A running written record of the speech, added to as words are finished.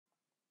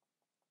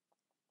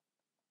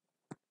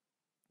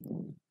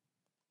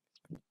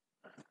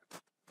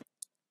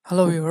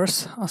Hello viewers,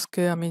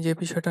 আজকে আমি যে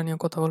বিষয়টা নিয়ে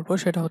কথা বলবো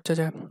সেটা হচ্ছে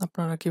যে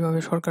আপনারা কিভাবে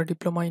সরকার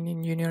ডিপ্লোমা ইন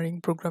ইঞ্জিনিয়ারিং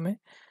প্রোগ্রামে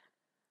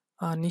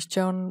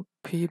নিশ্চয়ন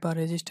ফি বা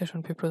রেজিস্ট্রেশন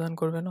ফি প্রদান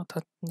করবেন।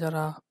 অর্থাৎ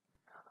যারা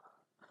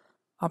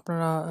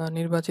আপনারা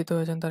নির্বাচিত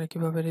হয়েছেন তারা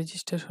কিভাবে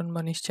রেজিস্ট্রেশন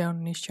বা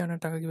নিশ্চয়নের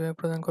টাকা কিভাবে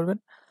প্রদান করবেন।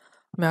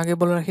 আমি আগে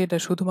বলে রাখি, এটা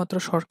শুধুমাত্র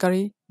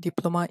সরকারি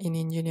ডিপ্লোমা ইন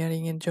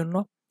ইঞ্জিনিয়ারিং এর জন্য।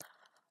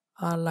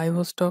 আর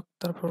লাইভস্টক,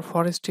 তারপর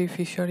ফরেস্ট্রি,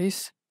 ফিশারিজ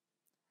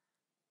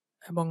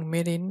এবং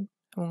মেরিন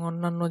এবং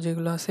অন্যান্য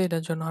যেগুলো আছে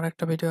এটার জন্য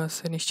আরেকটা ভিডিও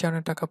আছে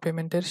নিশ্চয়নের টাকা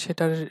পেমেন্টের,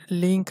 সেটার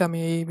লিংক আমি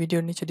এই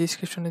ভিডিওর নিচে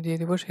ডিসক্রিপশনে দিয়ে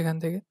দিব, সেখান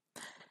থেকে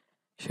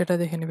সেটা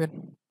দেখে নেবেন।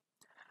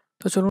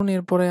 তো চলুন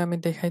এরপরে আমি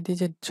দেখাই দিই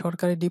যে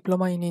সরকারি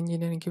ডিপ্লোমা ইন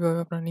ইঞ্জিনিয়ারিং কিভাবে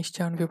আপনার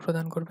নিশ্চয়ন ফি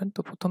প্রদান করবেন। তো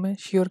প্রথমে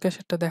শিওর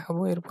ক্যাশেরটা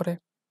দেখাবো, এরপরে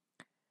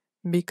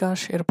বিকাশ,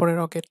 এরপরে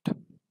রকেট।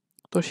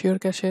 তো শিওর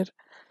ক্যাশের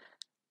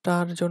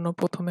তার জন্য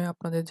প্রথমে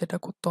আপনাদের যেটা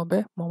করতে হবে,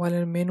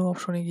 মোবাইলের মেনু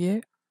অপশনে গিয়ে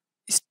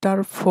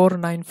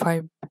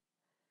 *495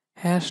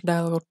 হ্যাশ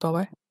ডায়াল করতে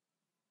হবে।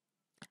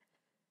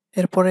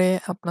 এরপরে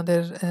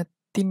আপনাদের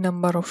 ৩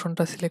 নাম্বার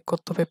অপশনটা সিলেক্ট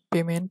করতে হবে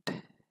পেমেন্ট।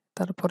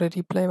 তারপরে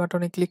রিপ্লাই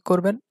বাটনে ক্লিক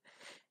করবেন।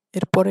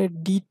 এরপরে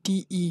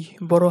ডিটিই,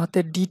 বড়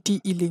হাতের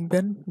ডিটিই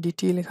লিখবেন।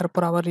 ডিটিই লেখার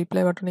পর আবার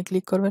রিপ্লাই বাটনে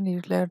ক্লিক করবেন।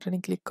 রিপ্লাই বাটনে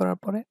ক্লিক করার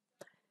পরে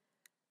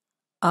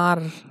আর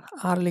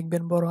আর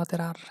লিখবেন, বড়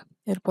হাতের আর।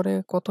 এরপরে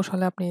কত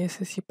সালে আপনি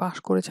এসএসসি পাস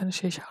করেছেন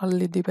সেই সাল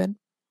দিবেন।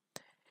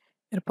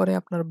 এরপরে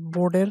আপনার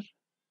বোর্ডের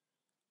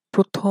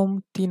প্রথম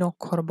 ৩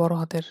 অক্ষর বড়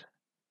হাতের,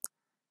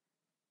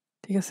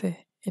 ঠিক আছে?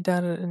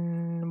 এটার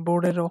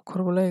বোর্ডের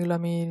অক্ষরগুলো এগুলো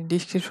আমি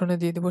ডিসক্রিপশনে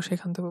দিয়ে দেবো,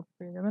 সেখান থেকে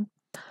পেয়ে যাবেন।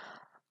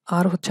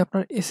 আর হচ্ছে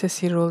আপনার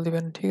এসএসসি রোল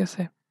দিবেন, ঠিক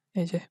আছে?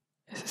 এই যে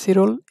এসএসসি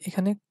রোল,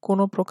 এখানে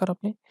কোনো প্রকার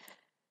আপনি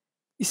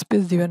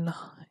স্পেস দিবেন না।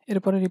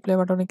 এরপরে রিপ্লাই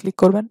বাটনে ক্লিক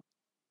করবেন।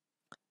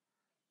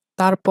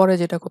 তারপরে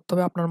যেটা করতে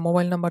হবে, আপনার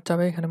মোবাইল নাম্বার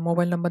চাবে, এখানে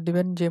মোবাইল নাম্বার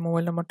দিবেন, যে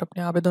মোবাইল নাম্বারটা আপনি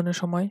আবেদনের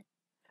সময়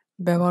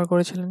ব্যবহার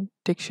করেছিলেন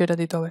ঠিক সেটা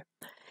দিতে হবে।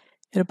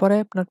 এরপরে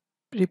আপনার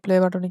রিপ্লাই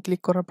বাটনে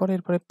ক্লিক করার পরে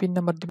এরপরে পিন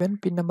নাম্বার দিবেন।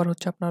 পিন নাম্বার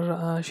হচ্ছে আপনার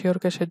শিওর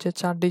ক্যাশের যে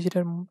 4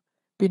 ডিজিটের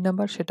পিন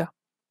নাম্বার সেটা।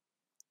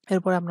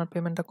 এরপরে আপনার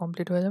পেমেন্টটা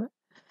কমপ্লিট হয়ে যাবে।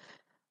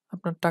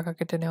 আপনার টাকা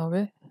কেটে নেওয়া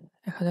হবে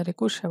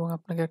 1021 এবং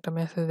আপনাকে একটা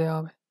মেসেজ দেওয়া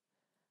হবে।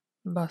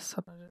 বাস,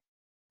 আপনার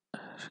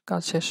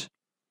কাজ শেষ।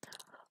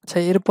 আচ্ছা,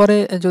 এরপরে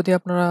যদি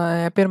আপনারা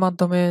অ্যাপের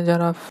মাধ্যমে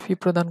যারা ফি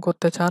প্রদান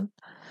করতে চান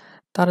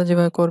তারা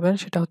যেভাবে করবেন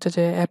সেটা হচ্ছে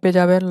যে অ্যাপে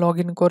যাবেন,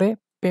 লগইন করে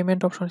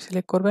পেমেন্ট অপশন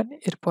সিলেক্ট করবেন,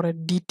 এরপরে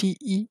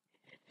ডিটিই,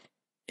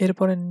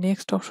 এরপরে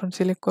নেক্সট অপশন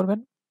সিলেক্ট করবেন।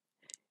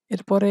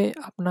 এরপরে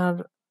আপনার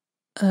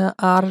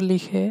আর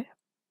লিখে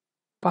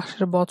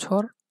পাশের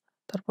বছর,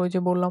 তারপর ওই যে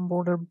বললাম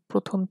বোর্ডের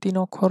প্রথম ৩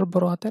 অক্ষর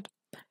বড় হাতের,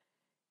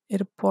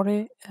 এরপরে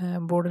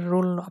বোর্ডের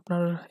রোল,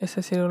 আপনার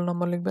এসএসসি রোল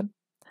নম্বর লিখবেন।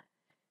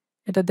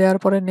 এটা দেওয়ার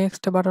পরে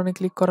নেক্সট বাটনে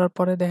ক্লিক করার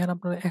পরে দেখেন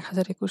আপনার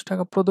 1021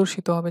 টাকা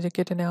প্রদর্শিত হবে যে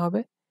কেটে নেওয়া হবে।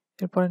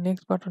 এরপরে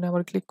নেক্সট বাটনে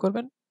আবার ক্লিক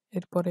করবেন।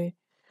 এরপরে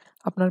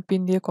আপনার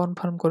পিন দিয়ে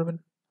কনফার্ম করবেন।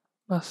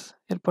 বাস,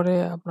 এরপরে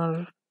আপনার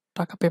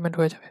টাকা পেমেন্ট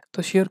হয়ে যাবে। তো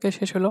শিওর ক্যাশ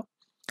শেষ হলো।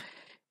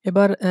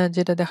 এবার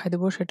যেটা দেখাই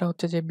দেবো সেটা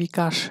হচ্ছে যে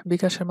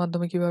বিকাশের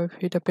মাধ্যমে কিভাবে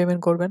ফিটা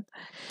পেমেন্ট করবেন।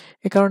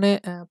 এ কারণে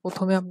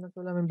প্রথমে আপনার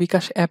চলে যাবেন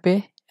বিকাশ অ্যাপে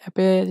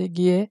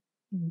গিয়ে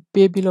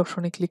পে বিল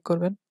অপশনে ক্লিক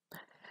করবেন।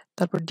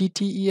 তারপর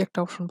ডিটিই একটা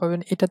অপশন পাবেন,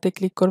 এটাতে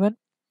ক্লিক করবেন।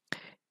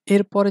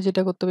 এরপরে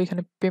যেটা করতে হবে,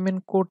 এখানে পেমেন্ট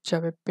কোড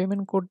যাবে,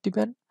 পেমেন্ট কোড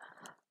দিবেন।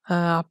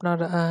 আপনার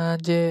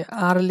যে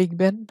আর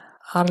লিখবেন,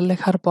 আর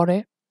লেখার পরে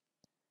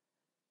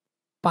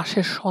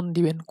পাশের সন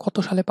দিবেন, কত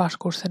সালে পাস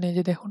করছেন এই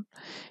যে দেখুন।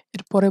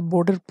 এরপরে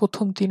বোর্ডের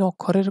প্রথম ৩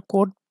 অক্ষরের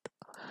কোড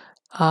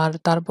আর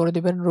তারপরে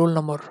দিবেন রোল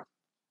নম্বর,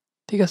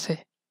 ঠিক আছে?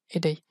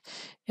 এটাই।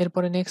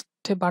 এরপরে নেক্সট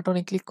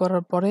বাটনে ক্লিক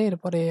করার পরে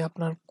এরপরে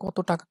আপনার কত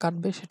টাকা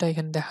কাটবে সেটা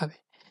এখানে দেখাবে।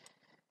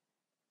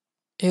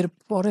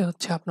 এরপরে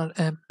হচ্ছে আপনার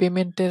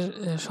পেমেন্টের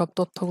সব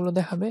তথ্যগুলো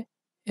দেখাবে।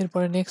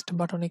 এরপরে নেক্সট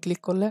বাটনে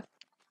ক্লিক করলে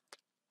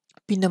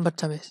পিন নাম্বার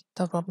চাবে।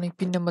 তারপর আপনি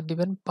পিন নাম্বার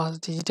দিবেন ৫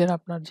 ডিজিটের,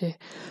 আপনার যে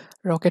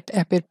রকেট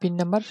অ্যাপের পিন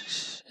নাম্বার,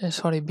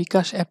 সরি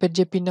বিকাশ অ্যাপের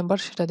যে পিন নাম্বার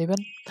সেটা দিবেন।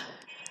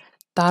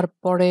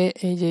 তারপরে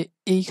এই যে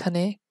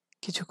এইখানে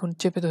কিছুক্ষণ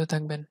চেপে ধরে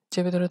থাকবেন।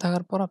 চেপে ধরে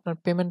থাকার পর আপনার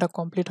পেমেন্টটা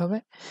কমপ্লিট হবে।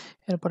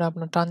 এরপরে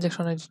আপনার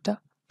ট্রানজ্যাকশন আইডিটা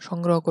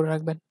সংগ্রহ করে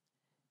রাখবেন।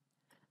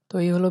 তো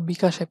এই হলো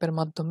বিকাশ অ্যাপের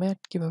মাধ্যমে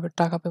কিভাবে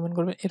টাকা পেমেন্ট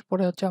করবেন।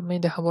 এরপরে হচ্ছে আমি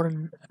দেখাবো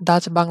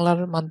ডাচ বাংলার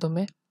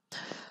মাধ্যমে।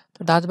 তো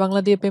ডাচ বাংলা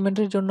দিয়ে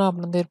পেমেন্টের জন্য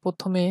আপনাদের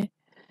প্রথমে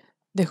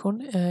দেখুন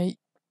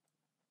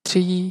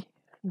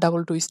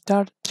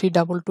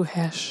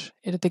 322*322#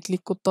 এটাতে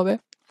ক্লিক করতে হবে।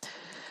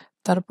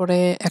 তারপরে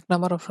 ১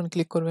 নাম্বার অপশন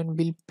ক্লিক করবেন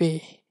বিল পে।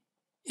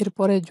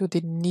 এরপরে যদি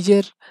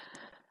নিজের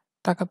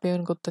টাকা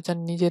পেমেন্ট করতে চান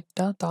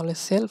নিজেরটা তাহলে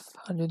সেলফ,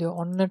 আর যদি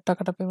অন্যের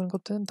টাকাটা পেমেন্ট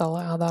করতে চান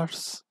তাহলে আদার্স।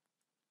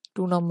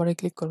 2 নম্বরে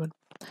ক্লিক করবেন।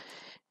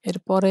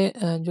 এরপরে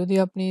যদি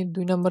আপনি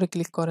 ২ নম্বরে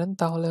ক্লিক করেন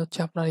তাহলে হচ্ছে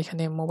আপনার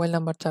এখানে মোবাইল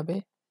নাম্বার চাবে।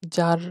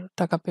 যার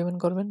টাকা পেমেন্ট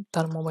করবেন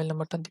তার মোবাইল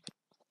নাম্বারটা দিবেন।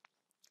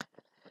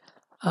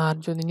 আর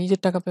যদি নিজের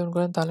টাকা পেমেন্ট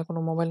করেন তাহলে কোনো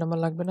মোবাইল নাম্বার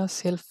লাগবে না।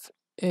 সেলফ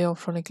এই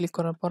অপশনে ক্লিক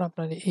করার পর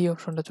আপনার এই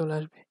অপশনটা চলে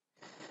আসবে।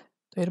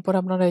 তো এরপর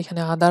আপনারা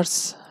এখানে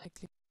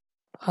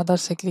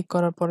আদার্সে ক্লিক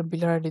করার পর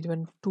বিলার আইডি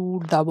দিবেন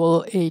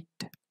 288।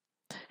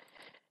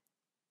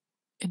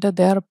 এটা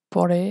দেওয়ার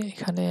পরে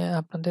এখানে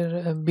আপনাদের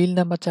বিল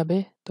নাম্বার চাবে।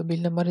 তো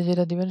বিল নাম্বারে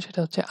যেটা দিবেন সেটা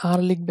হচ্ছে আর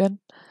লিখবেন।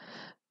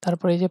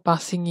 তারপরে এই যে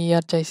পাসিং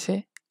ইয়ার চাইছে,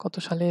 কত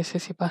সালে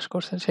এসএসসি পাস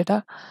করছেন সেটা।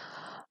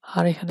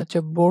 আর এখানে হচ্ছে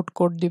বোর্ড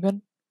কোড দিবেন।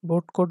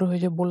 বোর্ড কোড ওই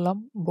যে বললাম,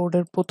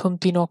 বোর্ডের প্রথম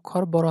 ৩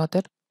 অক্ষর বড়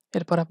হাতের,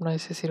 এরপর আপনার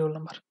এসএসসি রোল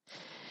নাম্বার।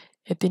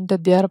 এই ৩টা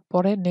দেওয়ার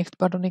পরে নেক্সট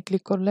বাটনে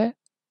ক্লিক করলে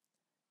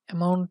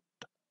অ্যামাউন্ট,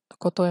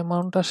 কত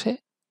অ্যামাউন্ট আসে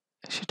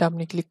সেটা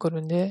আপনি ক্লিক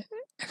করবেন যে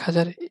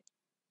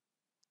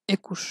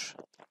 ১০২১।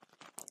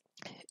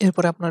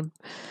 এরপরে আপনার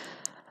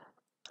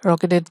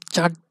রকেটের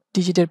 ৪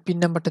 ডিজিটের পিন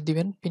নাম্বারটা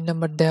দিবেন। পিন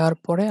নাম্বার দেওয়ার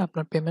পরে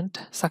আপনার পেমেন্ট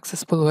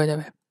সাকসেসফুল হয়ে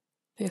যাবে।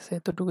 ঠিক আছে?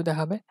 এতটুকু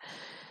দেখাবে।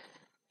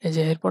 এই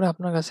যে এরপরে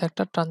আপনার কাছে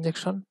একটা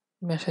ট্রানজ্যাকশন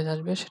মেসেজ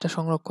আসবে, সেটা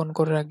সংরক্ষণ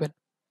করে রাখবেন।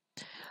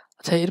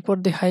 আচ্ছা, এরপর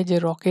দেখাই যে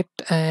রকেট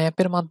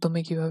অ্যাপের মাধ্যমে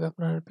কিভাবে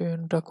আপনার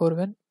পেমেন্টটা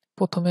করবেন।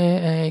 প্রথমে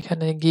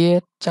এখানে গিয়ে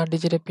 ৪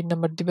 ডিজিটের পিন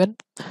নাম্বার দিবেন।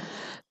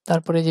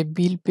 তারপরে যে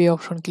বিল পে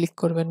অপশন ক্লিক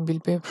করবেন। বিল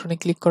পে অপশনে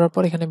ক্লিক করার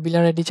পর এখানে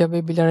বিলার আইডি চাবে,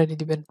 বিলার আইডি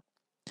দিবেন।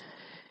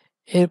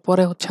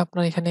 এরপরে হচ্ছে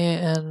আপনার এখানে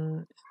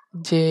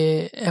যে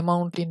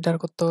অ্যামাউন্ট এন্টার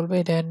করতে বলবে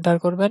এটা এন্টার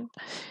করবেন।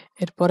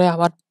 এরপরে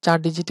আবার ৪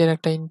 ডিজিটের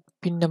একটা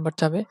পিন নাম্বার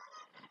চাবে।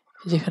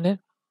 যেখানে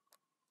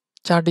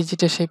 ৪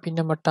 ডিজিটের সেই পিন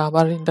নাম্বারটা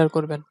আবার এন্টার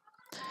করবেন।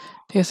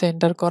 ঠিক আছে?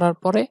 এন্টার করার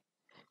পরে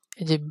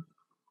এই যে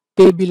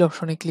পে বিল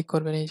অপশনে ক্লিক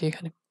করবেন। এই যে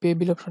এখানে পে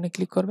বিল অপশনে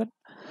ক্লিক করবেন।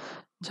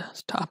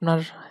 জাস্ট আপনার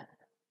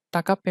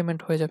টাকা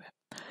পেমেন্ট হয়ে যাবে।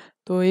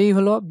 তো এই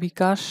হলো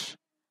bKash,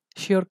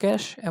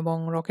 Surecash এবং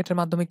রকেটের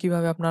মাধ্যমে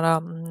কিভাবে আপনারা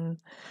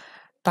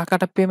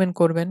টাকাটা পেমেন্ট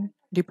করবেন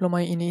ডিপ্লোমা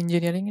ইন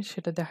ইঞ্জিনিয়ারিং,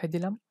 সেটা দেখাই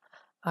দিলাম।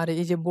 আর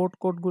এই যে বোর্ড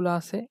কোডগুলো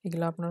আছে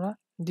এগুলো আপনারা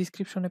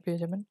ডিসক্রিপশনে পেয়ে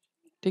যাবেন।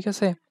 ঠিক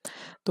আছে?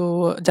 তো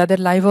যাদের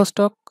লাইভ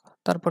স্টক,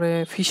 তারপরে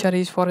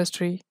ফিশারিজ,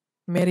 ফরেস্ট্রি,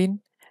 মেরিন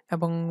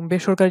এবং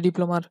বেসরকারি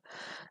ডিপ্লোমার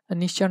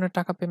নিশ্চয়নের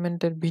টাকা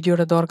পেমেন্টের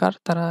ভিডিওটা দরকার,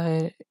 তারা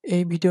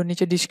এই ভিডিওর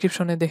নিচে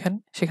ডিসক্রিপশনে দেখেন,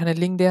 সেখানে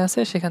লিঙ্ক দেওয়া আছে,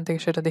 সেখান থেকে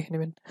সেটা দেখে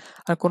নেবেন।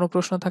 আর কোনো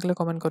প্রশ্ন থাকলে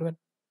কমেন্ট করবেন।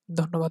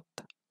 ধন্যবাদ।